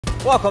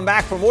Welcome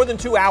back. For more than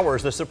 2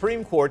 hours, the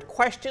Supreme Court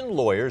questioned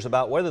lawyers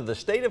about whether the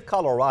state of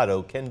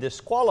Colorado can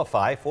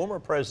disqualify former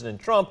President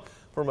Trump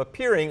from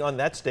appearing on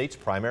that state's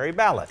primary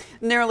ballot.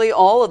 Nearly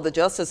all of the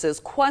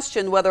justices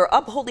questioned whether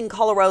upholding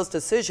Colorado's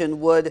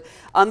decision would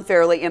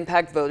unfairly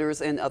impact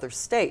voters in other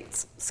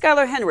states.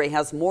 Skylar Henry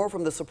has more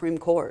from the Supreme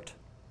Court.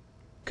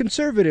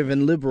 Conservative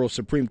and liberal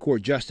Supreme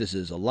Court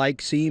justices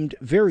alike seemed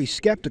very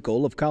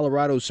skeptical of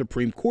Colorado's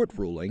Supreme Court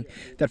ruling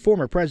that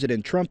former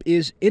President Trump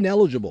is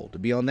ineligible to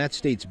be on that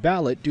state's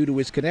ballot due to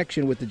his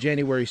connection with the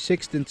January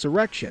 6th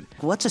insurrection.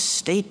 What's a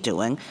state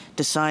doing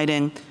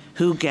deciding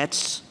who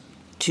gets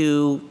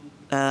to,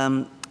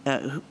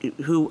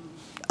 who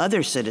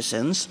other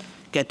citizens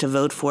get to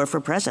vote for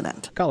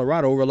president?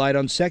 Colorado relied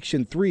on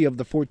Section 3 of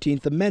the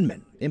 14th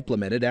Amendment,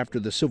 implemented after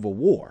the Civil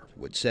War,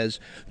 which says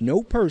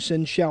no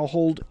person shall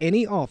hold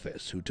any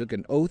office who took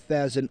an oath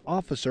as an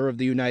officer of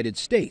the United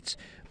States,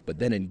 but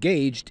then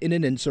engaged in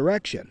an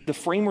insurrection. The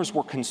framers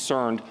were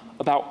concerned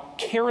about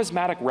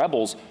charismatic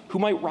rebels who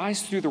might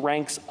rise through the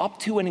ranks up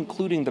to and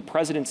including the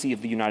presidency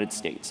of the United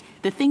States.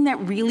 The thing that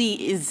really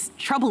is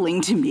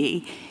troubling to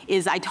me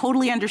is I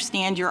totally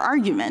understand your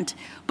argument,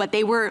 but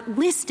they were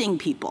listing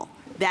people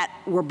that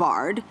were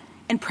barred,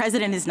 and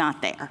president is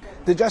not there.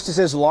 The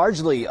justices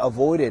largely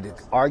avoided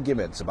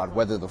arguments about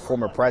whether the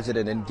former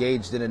president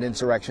engaged in an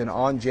insurrection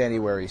on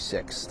January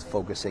 6th,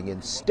 focusing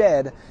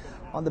instead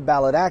on the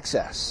ballot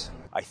access.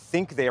 I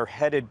think they are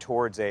headed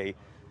towards a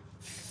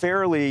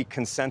fairly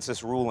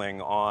consensus ruling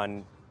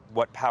on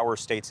what power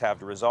states have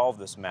to resolve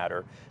this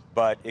matter,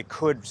 but it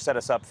could set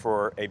us up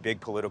for a big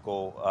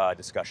political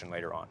discussion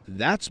later on.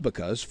 That's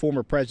because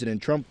former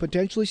President Trump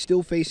potentially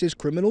still faces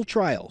criminal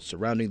trials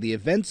surrounding the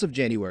events of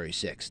January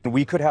 6th.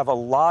 We could have a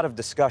lot of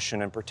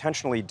discussion and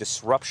potentially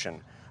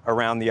disruption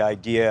around the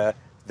idea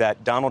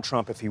that Donald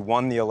Trump, if he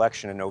won the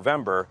election in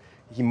November,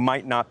 he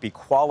might not be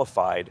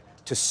qualified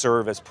to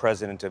serve as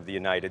president of the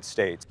United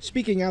States.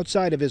 Speaking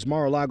outside of his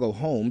Mar-a-Lago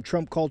home,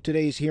 Trump called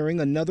today's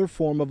hearing another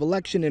form of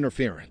election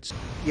interference.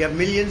 You have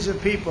millions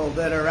of people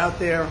that are out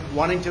there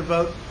wanting to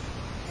vote,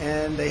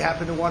 and they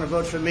happen to want to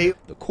vote for me.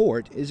 The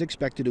court is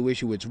expected to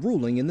issue its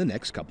ruling in the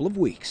next couple of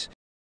weeks.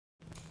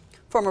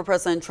 Former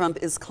President Trump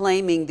is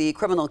claiming the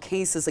criminal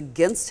cases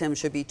against him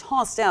should be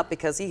tossed out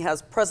because he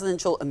has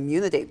presidential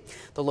immunity.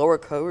 The lower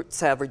courts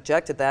have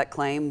rejected that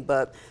claim,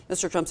 but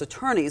Mr. Trump's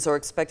attorneys are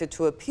expected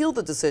to appeal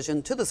the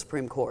decision to the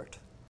Supreme Court.